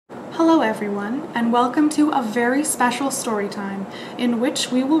Hello everyone, and welcome to a very special story time in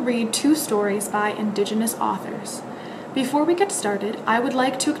which we will read two stories by Indigenous authors. Before we get started, I would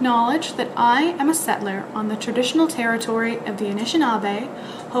like to acknowledge that I am a settler on the traditional territory of the Anishinaabe,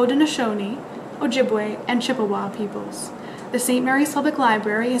 Haudenosaunee, Ojibwe, and Chippewa peoples. The St. Mary's Public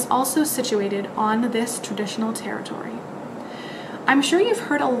Library is also situated on this traditional territory. I'm sure you've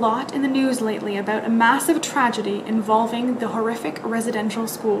heard a lot in the news lately about a massive tragedy involving the horrific residential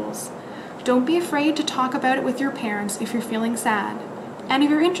schools. Don't be afraid to talk about it with your parents if you're feeling sad. And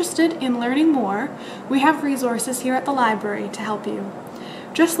if you're interested in learning more, we have resources here at the library to help you.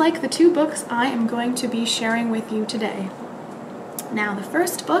 Just like the two books I am going to be sharing with you today. Now, the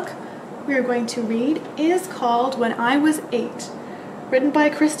first book we are going to read is called When I Was 8, written by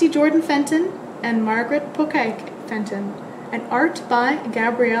Christy Jordan-Fenton and Margaret Pokiak-Fenton, and art by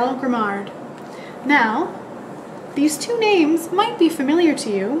Gabrielle Grimard. Now, these two names might be familiar to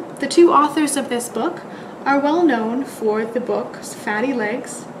you. The two authors of this book are well known for the books Fatty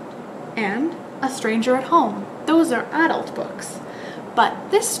Legs and A Stranger at Home. Those are adult books. But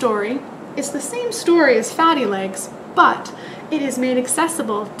this story is the same story as Fatty Legs, but it is made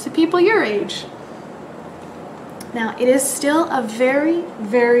accessible to people your age. Now, it is still a very,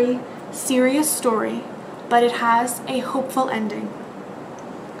 very serious story, but it has a hopeful ending.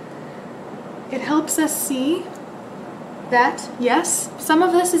 It helps us see that, yes, some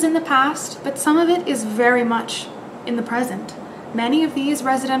of this is in the past, but some of it is very much in the present. Many of these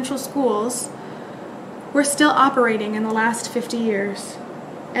residential schools were still operating in the last 50 years.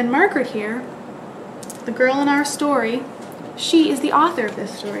 And Margaret here, the girl in our story, she is the author of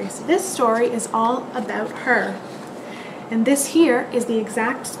this story. So this story is all about her. And this here is the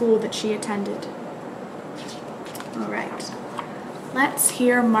exact school that she attended. All right, let's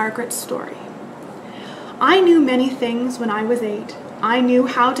hear Margaret's story. I knew many things when I was 8. I knew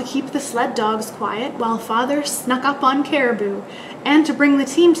how to keep the sled dogs quiet while Father snuck up on caribou, and to bring the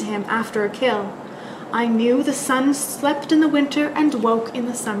team to him after a kill. I knew the sun slept in the winter and woke in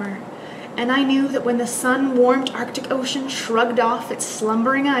the summer. And I knew that when the sun-warmed Arctic Ocean shrugged off its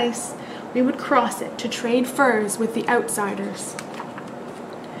slumbering ice, we would cross it to trade furs with the outsiders.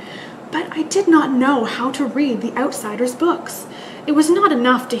 But I did not know how to read the outsiders' books. It was not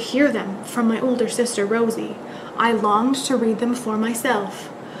enough to hear them from my older sister Rosie. I longed to read them for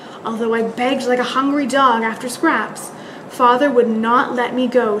myself. Although I begged like a hungry dog after scraps, Father would not let me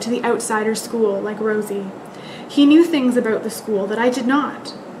go to the outsiders' school like Rosie. He knew things about the school that I did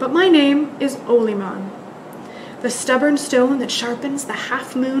not, but my name is Olemaun, the stubborn stone that sharpens the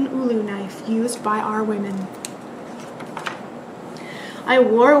half-moon ulu knife used by our women. I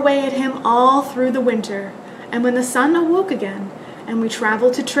wore away at him all through the winter, and when the sun awoke again, and we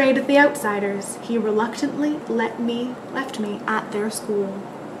traveled to trade with the outsiders, he reluctantly left me at their school.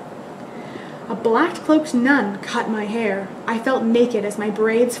 A black-cloaked nun cut my hair. I felt naked as my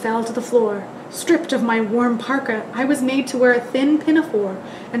braids fell to the floor. Stripped of my warm parka, I was made to wear a thin pinafore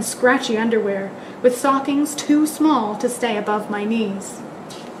and scratchy underwear, with stockings too small to stay above my knees.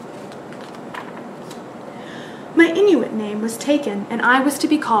 My Inuit name was taken, and I was to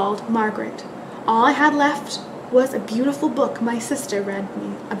be called Margaret. All I had left was a beautiful book my sister read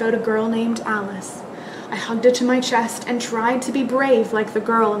me about a girl named Alice. I hugged it to my chest and tried to be brave like the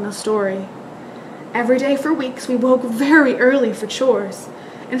girl in the story. Every day for weeks we woke very early for chores.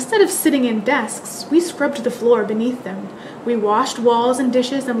 Instead of sitting in desks, we scrubbed the floor beneath them. We washed walls and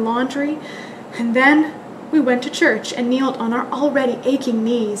dishes and laundry, and then we went to church and kneeled on our already aching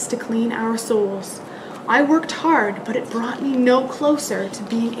knees to clean our souls. I worked hard, but it brought me no closer to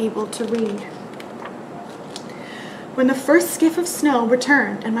being able to read. When the first skiff of snow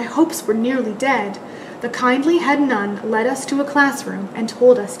returned and my hopes were nearly dead, the kindly head nun led us to a classroom and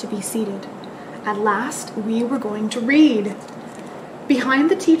told us to be seated. At last, we were going to read. Behind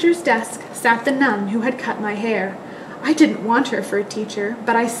the teacher's desk sat the nun who had cut my hair. I didn't want her for a teacher,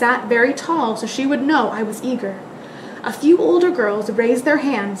 but I sat very tall so she would know I was eager. A few older girls raised their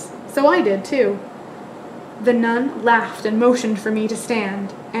hands, so I did too. The nun laughed and motioned for me to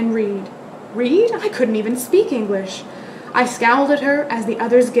stand and read. Read? I couldn't even speak English. I scowled at her as the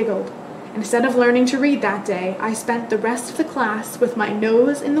others giggled. Instead of learning to read that day, I spent the rest of the class with my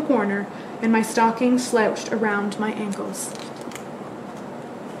nose in the corner and my stockings slouched around my ankles.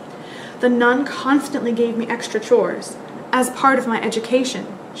 The nun constantly gave me extra chores, as part of my education,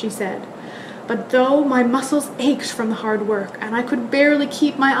 she said. But though my muscles ached from the hard work and I could barely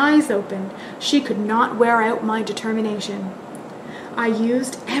keep my eyes open, she could not wear out my determination. I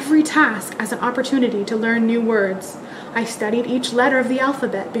used every task as an opportunity to learn new words. I studied each letter of the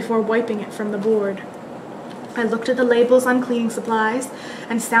alphabet before wiping it from the board. I looked at the labels on cleaning supplies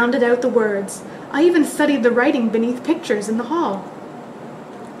and sounded out the words. I even studied the writing beneath pictures in the hall.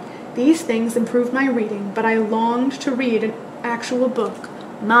 These things improved my reading, but I longed to read an actual book,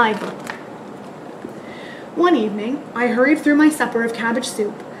 my book. One evening, I hurried through my supper of cabbage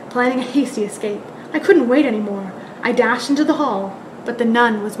soup, planning a hasty escape. I couldn't wait anymore. I dashed into the hall, but the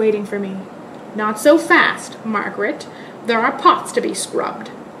nun was waiting for me. "Not so fast, Margaret. There are pots to be scrubbed,"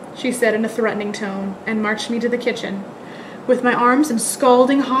 she said in a threatening tone, and marched me to the kitchen. With my arms in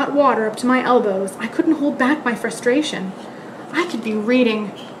scalding hot water up to my elbows, I couldn't hold back my frustration. "I could be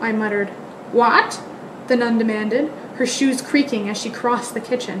reading," I muttered. "What?" the nun demanded, her shoes creaking as she crossed the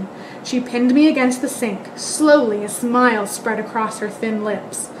kitchen. She pinned me against the sink. Slowly, a smile spread across her thin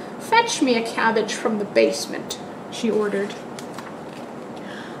lips. "Fetch me a cabbage from the basement," she ordered.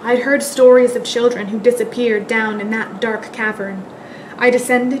 I'd heard stories of children who disappeared down in that dark cavern. I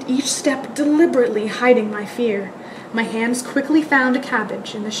descended each step deliberately, hiding my fear. My hands quickly found a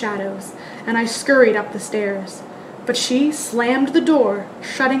cabbage in the shadows, and I scurried up the stairs. But she slammed the door,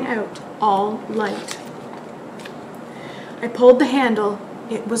 shutting out all light. I pulled the handle.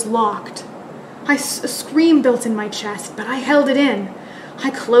 It was locked. A scream built in my chest, but I held it in.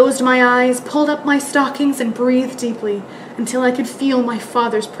 I closed my eyes, pulled up my stockings, and breathed deeply until I could feel my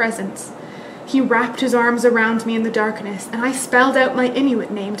father's presence. He wrapped his arms around me in the darkness, and I spelled out my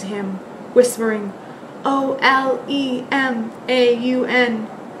Inuit name to him, whispering, "Olemaun."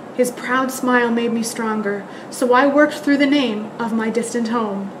 His proud smile made me stronger, so I worked through the name of my distant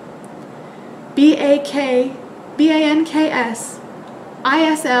home. Banksland.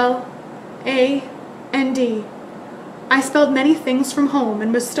 I spelled many things from home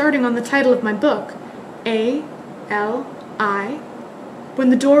and was starting on the title of my book, A-L-I. When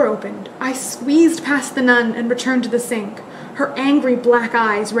the door opened, I squeezed past the nun and returned to the sink. Her angry black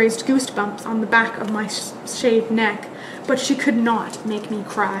eyes raised goosebumps on the back of my shaved neck, but she could not make me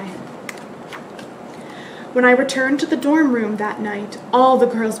cry. When I returned to the dorm room that night, all the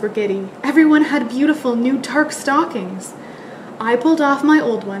girls were giddy. Everyone had beautiful new dark stockings. I pulled off my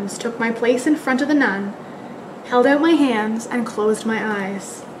old ones, took my place in front of the nun, held out my hands, and closed my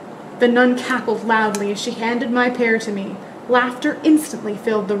eyes. The nun cackled loudly as she handed my pair to me. Laughter instantly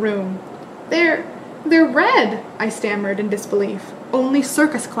filled the room. They're red," I stammered in disbelief. Only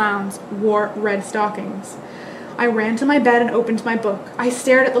circus clowns wore red stockings. I ran to my bed and opened my book. I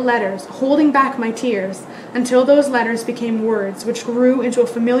stared at the letters, holding back my tears, until those letters became words which grew into a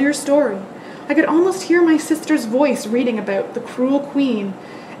familiar story. I could almost hear my sister's voice reading about the cruel queen,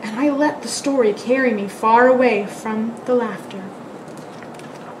 and I let the story carry me far away from the laughter.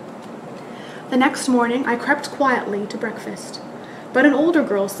 The next morning, I crept quietly to breakfast, but an older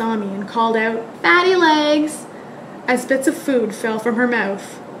girl saw me and called out, "Fatty legs," as bits of food fell from her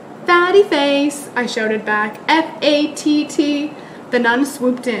mouth. "Fatty face," I shouted back, "F-A-T-T." The nun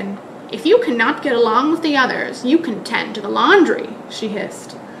swooped in. "If you cannot get along with the others, you can tend to the laundry," she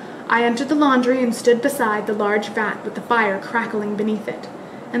hissed. I entered the laundry and stood beside the large vat with the fire crackling beneath it.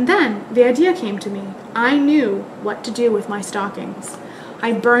 And then the idea came to me. I knew what to do with my stockings.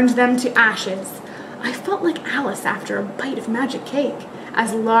 I burned them to ashes. I felt like Alice after a bite of magic cake,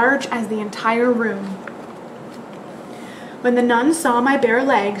 as large as the entire room. When the nun saw my bare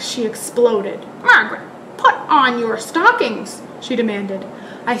legs, she exploded. "Margaret, put on your stockings," she demanded.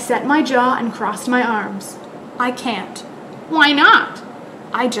 I set my jaw and crossed my arms. "I can't." "Why not?"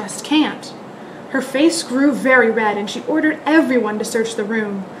 "I just can't." Her face grew very red, and she ordered everyone to search the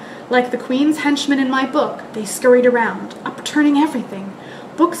room. Like the queen's henchmen in my book, they scurried around, upturning everything.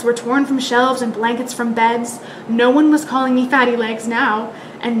 Books were torn from shelves and blankets from beds. No one was calling me Fatty Legs now,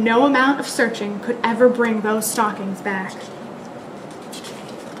 and no amount of searching could ever bring those stockings back.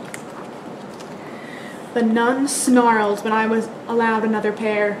 The nun snarled when I was allowed another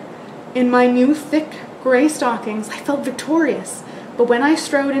pair. In my new thick gray stockings, I felt victorious. But when I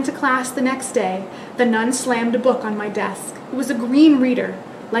strode into class the next day, the nun slammed a book on my desk. It was a green reader,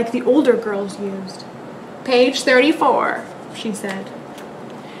 like the older girls used. "Page 34, she said.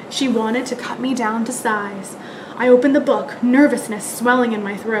 She wanted to cut me down to size. I opened the book, nervousness swelling in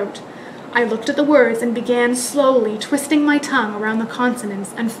my throat. I looked at the words and began slowly twisting my tongue around the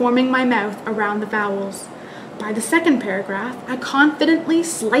consonants and forming my mouth around the vowels. By the second paragraph, I confidently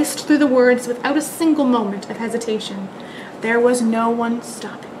sliced through the words without a single moment of hesitation. There was no one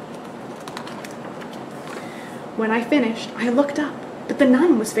stopping me. When I finished, I looked up, but the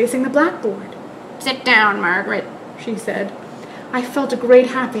nun was facing the blackboard. "Sit down, Margaret," she said. I felt a great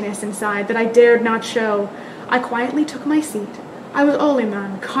happiness inside that I dared not show. I quietly took my seat. I was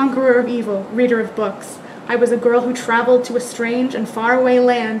Olemaun, conqueror of evil, reader of books. I was a girl who traveled to a strange and faraway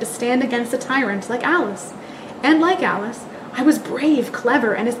land to stand against a tyrant like Alice. And like Alice, I was brave,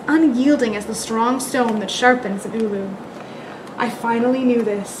 clever, and as unyielding as the strong stone that sharpens an ulu. I finally knew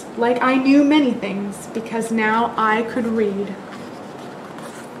this, like I knew many things, because now I could read.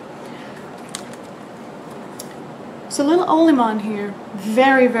 So little Olemaun here,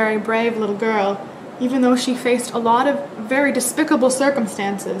 very, very brave little girl, even though she faced a lot of very despicable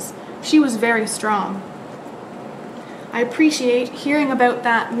circumstances, she was very strong. I appreciate hearing about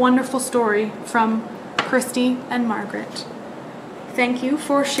that wonderful story from Christy and Margaret. Thank you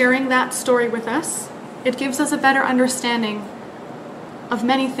for sharing that story with us. It gives us a better understanding of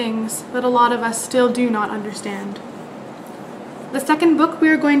many things that a lot of us still do not understand. The second book we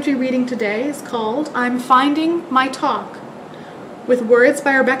are going to be reading today is called I'm Finding My Talk, with words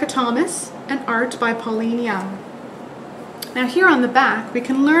by Rebecca Thomas and art by Pauline Young. Now here on the back we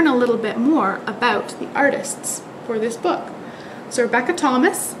can learn a little bit more about the artists for this book. So Rebecca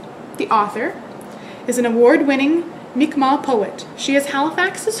Thomas, the author, is an award-winning Mi'kmaq poet. She is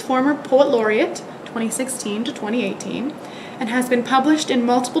Halifax's former poet laureate, 2016 to 2018, and has been published in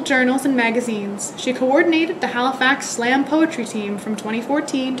multiple journals and magazines. She coordinated the Halifax Slam Poetry Team from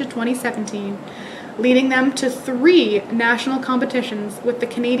 2014 to 2017, leading them to 3 national competitions with the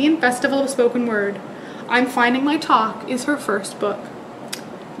Canadian Festival of Spoken Word. I'm Finding My Talk is her first book.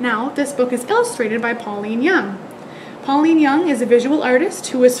 Now, this book is illustrated by Pauline Young. Pauline Young is a visual artist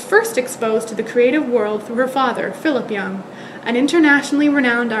who was first exposed to the creative world through her father, Philip Young, an internationally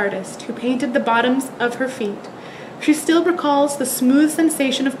renowned artist who painted the bottoms of her feet. She still recalls the smooth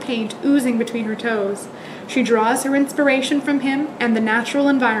sensation of paint oozing between her toes. She draws her inspiration from him and the natural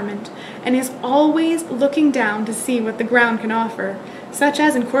environment, and is always looking down to see what the ground can offer, such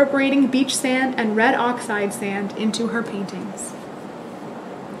as incorporating beach sand and red oxide sand into her paintings.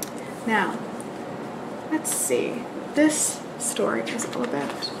 Now, let's see. This story is all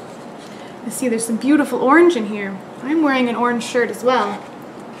about. You see there's some beautiful orange in here. I'm wearing an orange shirt as well.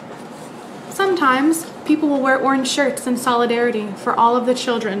 Sometimes people will wear orange shirts in solidarity for all of the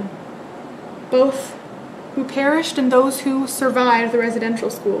children, both who perished and those who survived the residential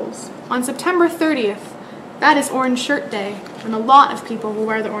schools. On September 30th, that is Orange Shirt Day, and a lot of people will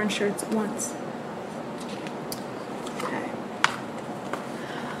wear the orange shirts at once. Okay.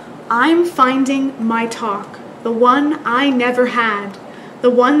 I'm finding my talk, the one I never had, the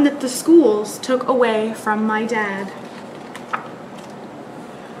one that the schools took away from my dad.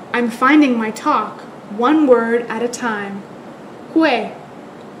 I'm finding my talk, one word at a time. Kwe,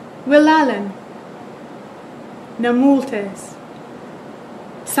 Willalan, Namultes.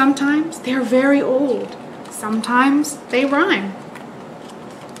 Sometimes they're very old, sometimes they rhyme.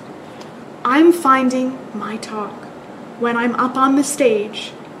 I'm finding my talk when I'm up on the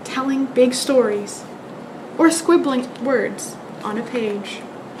stage, telling big stories, or scribbling words on a page.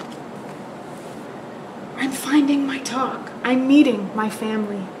 I'm finding my talk. I'm meeting my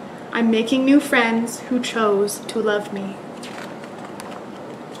family. I'm making new friends who chose to love me.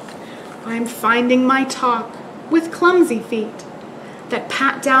 I'm finding my talk with clumsy feet that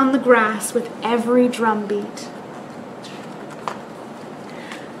pat down the grass with every drum beat.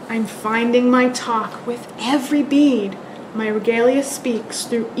 I'm finding my talk with every bead my regalia speaks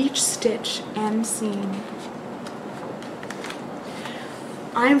through each stitch and seam.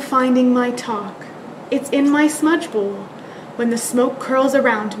 I'm finding my talk. It's in my smudge bowl when the smoke curls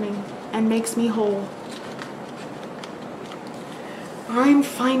around me and makes me whole. I'm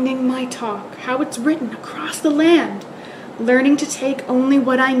finding my talk, how it's written across the land, learning to take only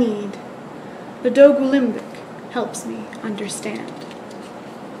what I need. The Dogulimbic helps me understand.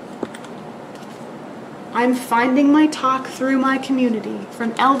 I'm finding my talk through my community,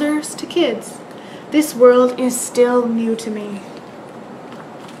 from elders to kids. This world is still new to me.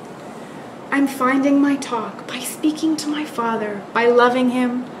 I'm finding my talk by speaking to my father, by loving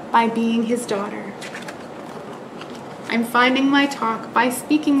him, by being his daughter. I'm finding my talk by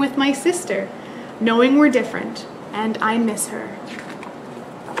speaking with my sister, knowing we're different, and I miss her.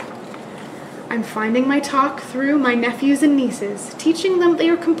 I'm finding my talk through my nephews and nieces, teaching them they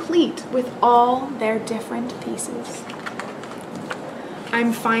are complete with all their different pieces.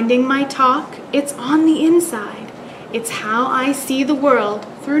 I'm finding my talk, it's on the inside. It's how I see the world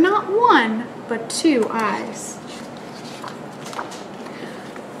through not one, but 2 eyes.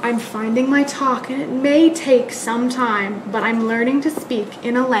 I'm finding my talk, and it may take some time, but I'm learning to speak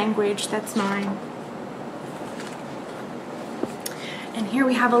in a language that's mine. And here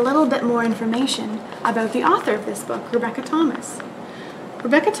we have a little bit more information about the author of this book, Rebecca Thomas.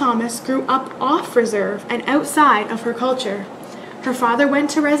 Rebecca Thomas grew up off reserve and outside of her culture. Her father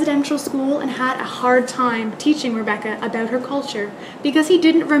went to residential school and had a hard time teaching Rebecca about her culture because he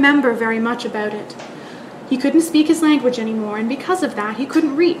didn't remember very much about it. He couldn't speak his language anymore, and because of that, he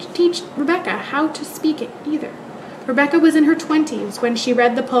couldn't teach Rebecca how to speak it either. Rebecca was in her 20s when she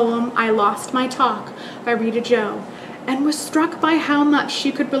read the poem I Lost My Talk by Rita Joe, and was struck by how much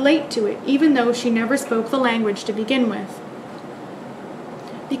she could relate to it, even though she never spoke the language to begin with.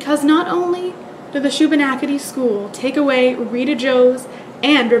 Because not only did the Shubenacadie school take away Rita Joe's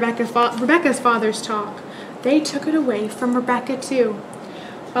and Rebecca's father's talk, they took it away from Rebecca too.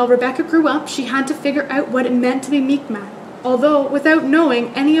 While Rebecca grew up, she had to figure out what it meant to be Mi'kmaq, although without knowing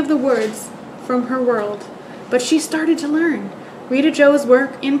any of the words from her world. But she started to learn. Rita Joe's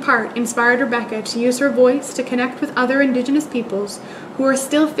work, in part, inspired Rebecca to use her voice to connect with other Indigenous peoples who are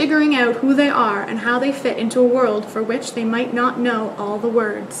still figuring out who they are and how they fit into a world for which they might not know all the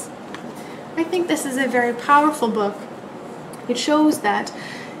words. I think this is a very powerful book. It shows that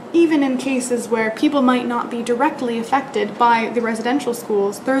even in cases where people might not be directly affected by the residential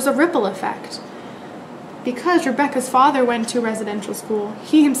schools, there's a ripple effect. Because Rebecca's father went to residential school,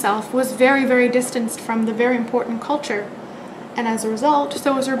 he himself was very, very distanced from the very important culture. And as a result,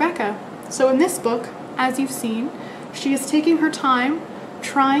 so was Rebecca. So in this book, as you've seen, she is taking her time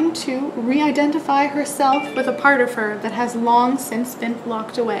trying to re-identify herself with a part of her that has long since been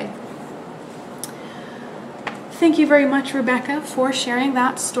locked away. Thank you very much, Rebecca, for sharing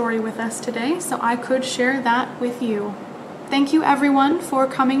that story with us today, so I could share that with you. Thank you, everyone, for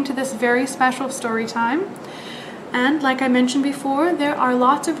coming to this very special story time. And like I mentioned before, there are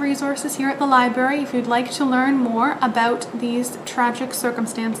lots of resources here at the library if you'd like to learn more about these tragic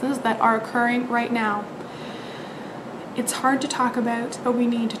circumstances that are occurring right now. It's hard to talk about, but we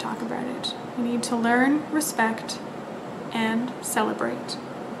need to talk about it. We need to learn, respect, and celebrate.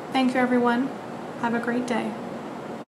 Thank you, everyone. Have a great day.